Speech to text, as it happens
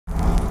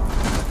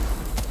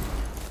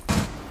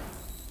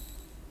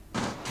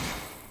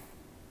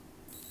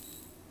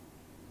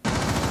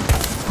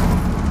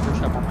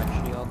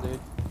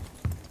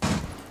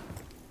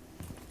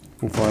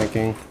I'm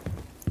flanking.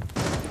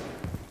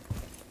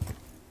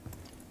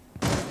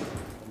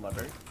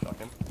 Library,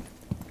 shotgun.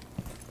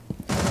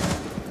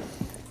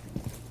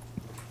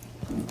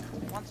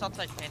 One's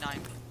outside K9.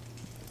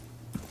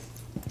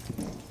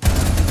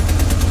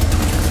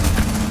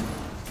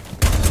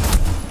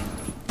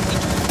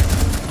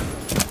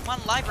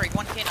 One library,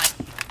 one K9.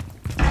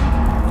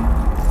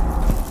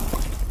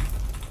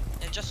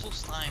 Yeah, just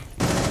lose time.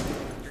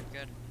 You're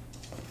good.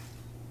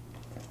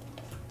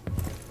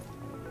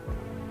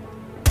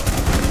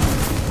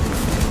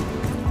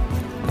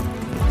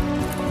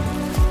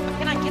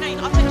 K9,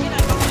 outside K9,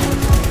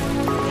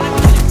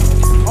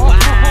 Oh, wow.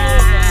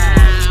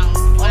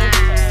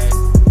 Okay.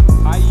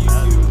 Hi,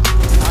 YouTube.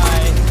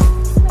 Hi.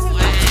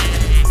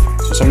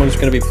 So someone's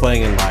gonna be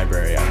playing in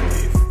library, I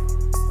believe.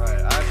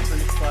 Alright, I have 3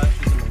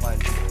 flashes in the line.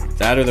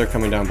 That or they're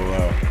coming down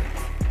below.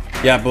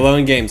 Yeah, below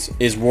in games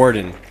is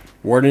Warden.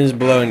 Warden is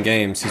below in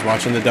games. He's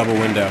watching the double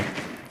window.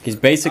 He's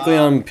basically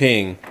on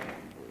ping.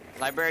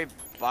 Library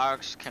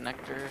box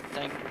connector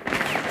thing.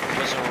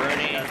 Was a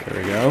Rooney.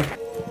 There we go.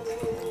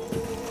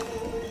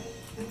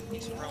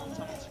 He's prone,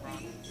 someone's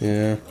prone.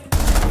 Yeah.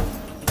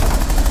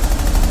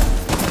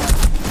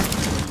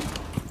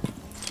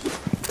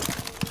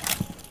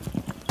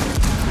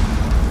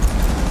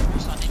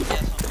 There's on India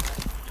somewhere.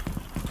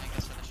 I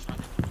guess I just shot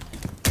him.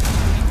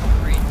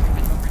 Bridge,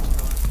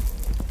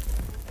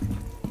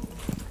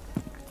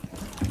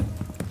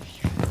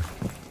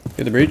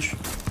 Get the breach.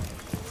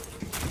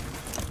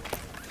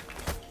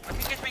 I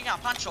think it's bringing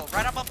out Pancho,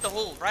 right above the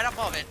hole, right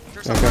above it.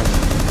 There's a Okay.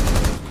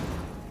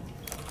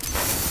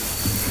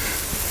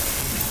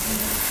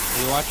 Are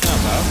you watching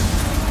above?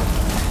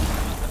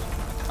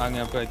 I'm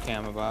gonna put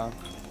cam above.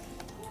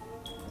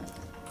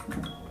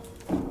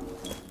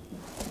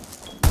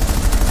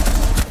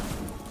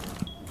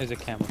 There's a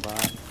cam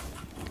above.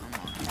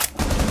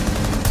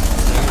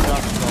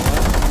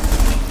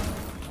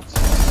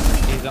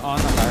 He's on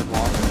the hard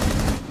wall.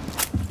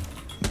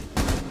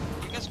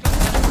 You guys go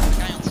together with the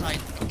guy on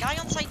site. Guy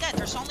on site dead,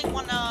 there's only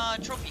one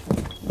trophy.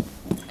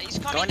 He's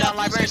coming Going down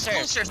library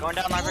blue stairs. Going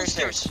down library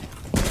stairs.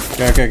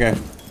 Okay, okay, okay.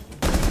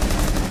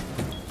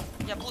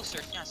 Yeah, blue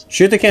stairs, yes.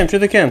 Shoot the cam, shoot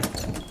the cam.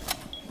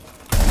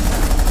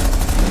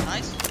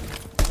 Nice.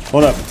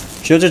 Hold up.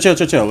 Chill, chill, chill,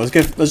 chill, chill.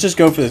 Let's just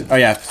go for this. Oh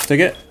yeah, stick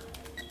it.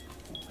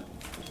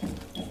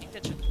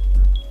 Kitchen.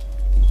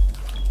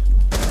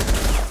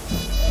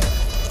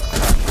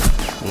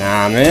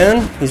 Nah,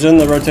 man. He's in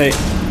the rotate.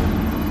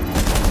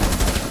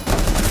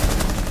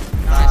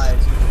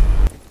 Nice.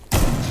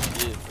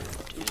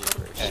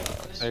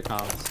 There it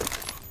comes.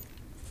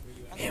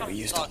 Yeah, we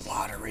used a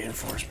lot of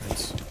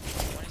reinforcements.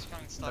 One is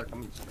coming stuck.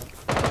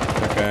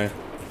 Okay.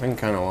 I can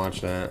kind of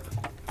watch that.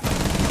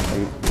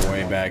 I'm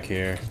way back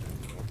here.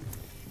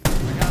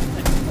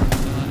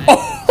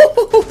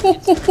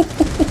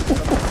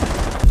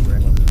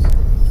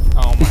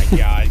 Oh my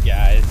god,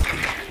 guys.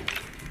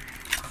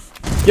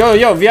 Yo,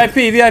 yo,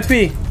 VIP,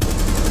 VIP.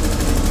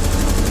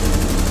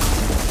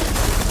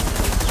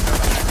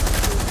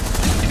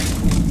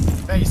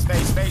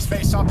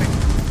 Face, stopping.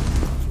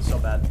 So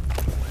bad.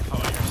 Oh,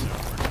 you're so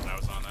important. I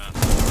was on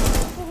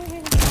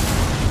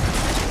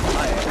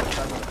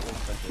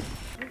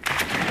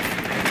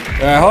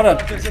that. Hold up.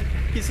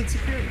 He's in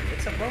security.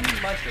 It's a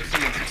Roman maestro.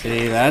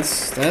 See,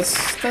 that's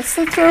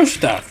the throw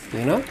stuff,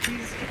 you know?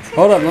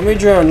 Hold up, let me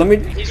drone, let me...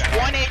 He's 1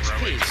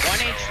 HP. 1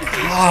 HP.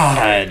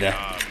 God.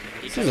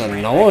 This is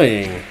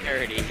annoying.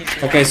 30.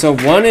 Okay, so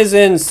one is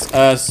in,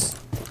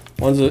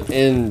 one's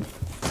in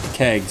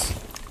kegs.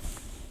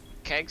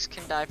 Kegs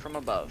can die from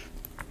above.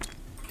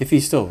 If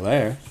he's still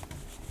there.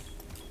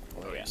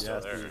 Oh, he's still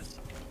there.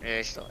 Yeah,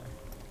 he's still there.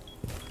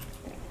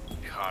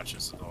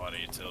 Hodges is a lot of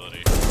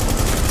utility.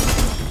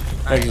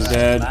 Kegs is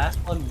dead. Last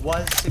one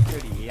was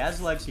security. He has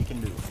legs, he can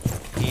move.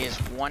 He is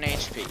 1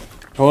 HP.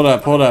 Hold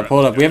up, hold up,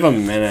 hold up. We have a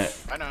minute.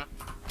 I know.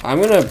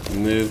 I'm gonna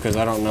move because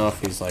I don't know if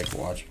he's like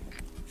watching.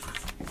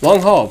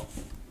 Long haul.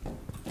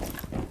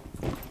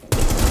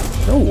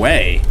 No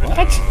way.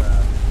 What?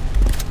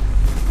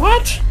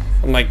 What?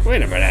 I'm like,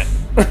 wait a minute.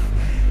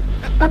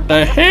 What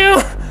the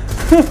hell?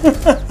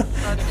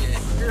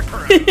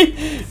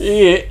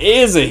 He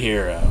is a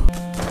hero.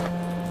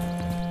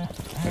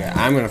 Okay,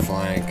 I'm gonna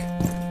flank.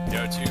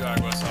 Yo, 2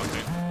 Agua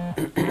something.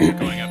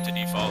 Going up to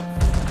default.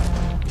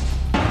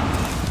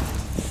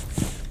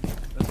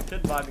 There's a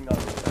kid vibing on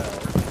the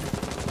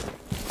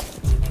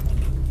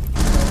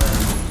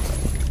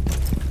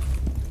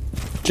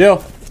Chill.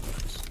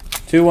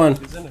 2-1.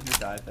 He's in a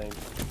hookah, I think.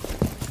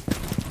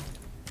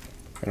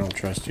 I don't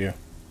trust you.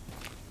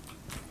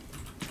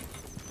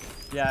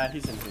 Yeah,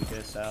 he's in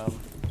hookah, so...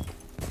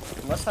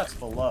 Unless that's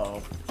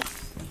below.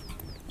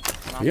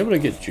 Are you able to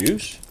get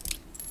juice?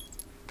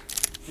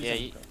 He's Yeah,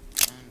 in you,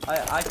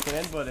 hookah. I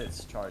can, but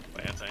it's charged.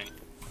 Planting.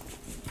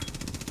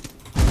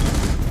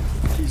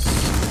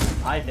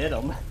 I hit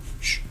him.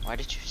 why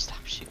did you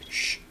stop shooting?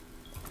 Shh.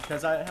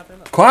 Because I have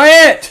enough.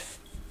 Quiet!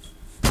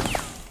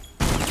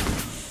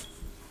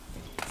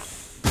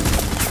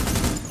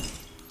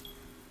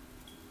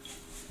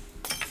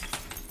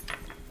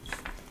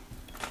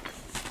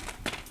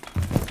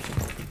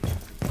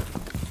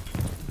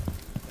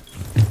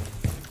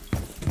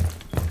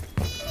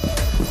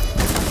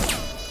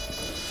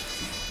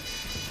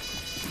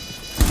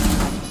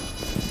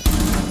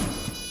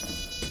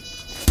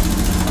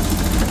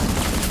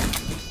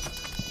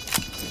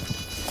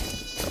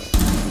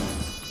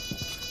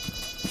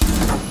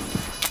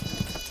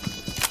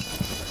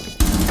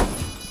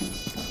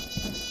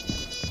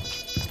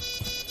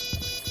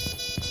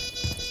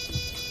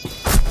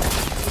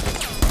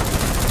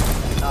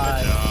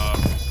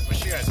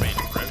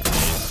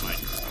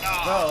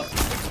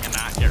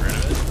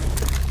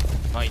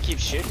 Well, he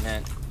keeps shooting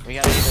it. We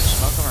gotta either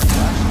smoke him or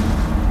flash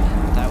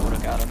him. That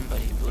would've got him, but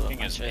he blew up Looking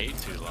my is shit. way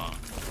too long.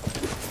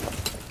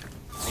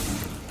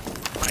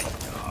 My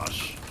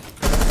gosh.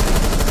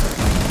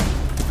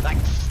 Like,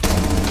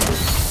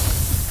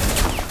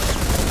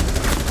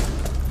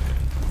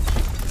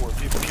 Poor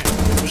people can't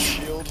move a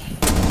shield.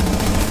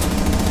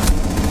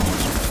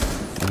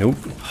 Nope.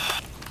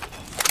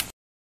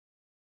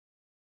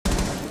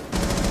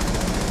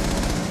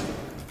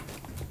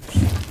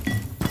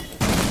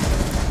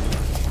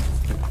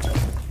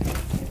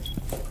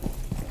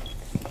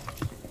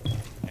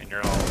 And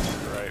you're all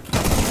right.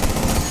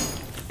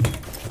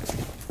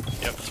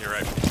 Yep, to your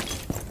right.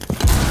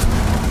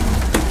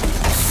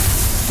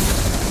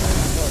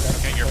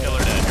 Okay, your pillar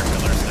dead. Your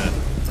pillar's dead.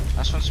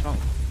 last one smoke.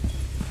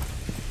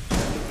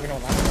 We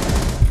don't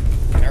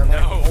have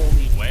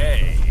No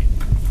way.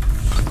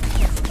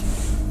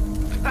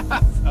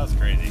 That was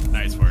crazy.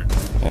 Nice work.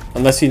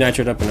 Unless he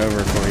nitroed up and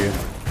over for you.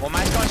 Well,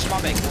 mine's going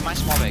small big. Well, mine's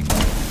small big.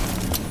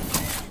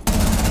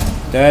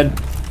 Dead.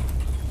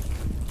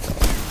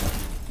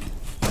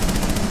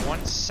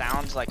 One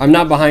sounds like. I'm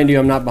not behind you.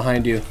 I'm not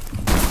behind you.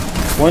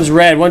 One's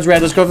red. One's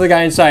red. Let's go for the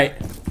guy in sight.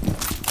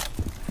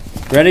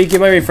 Ready? Get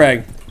my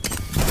refrag.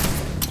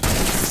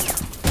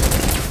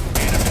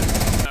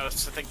 No,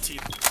 it's, I think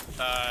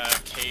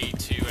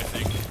K2, I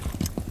think.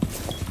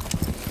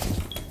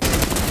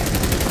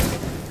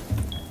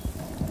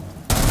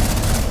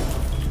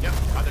 Yep,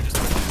 oh, they're just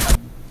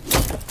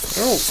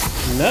Oh,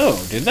 no.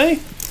 Did they?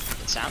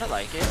 It sounded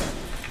like it.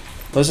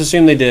 Let's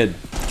assume they did.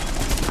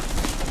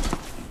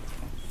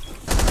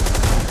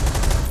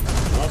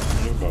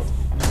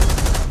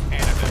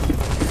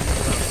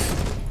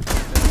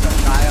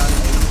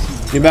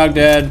 New bag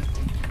dead.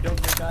 Killed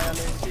your guy on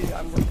AC.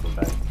 I'm looking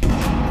back.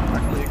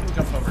 Actually, you can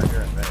jump over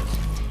here and base.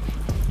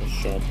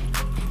 Shot.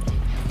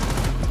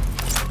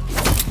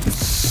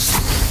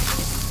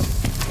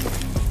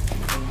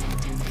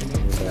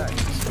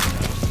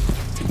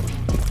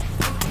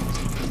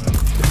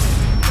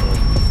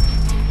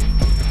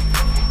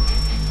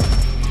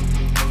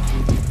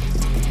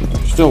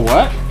 Still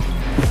what?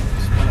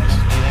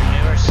 Either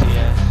new or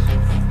CS.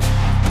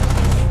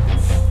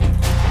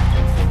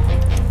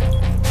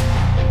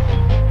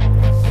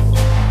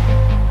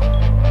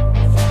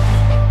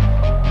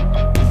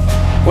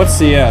 What's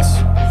CS?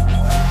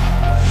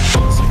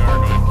 cigar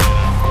going to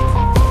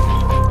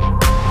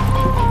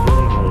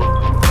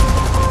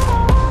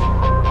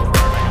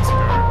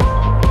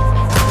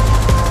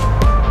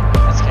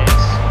That's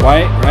case.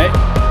 White, right?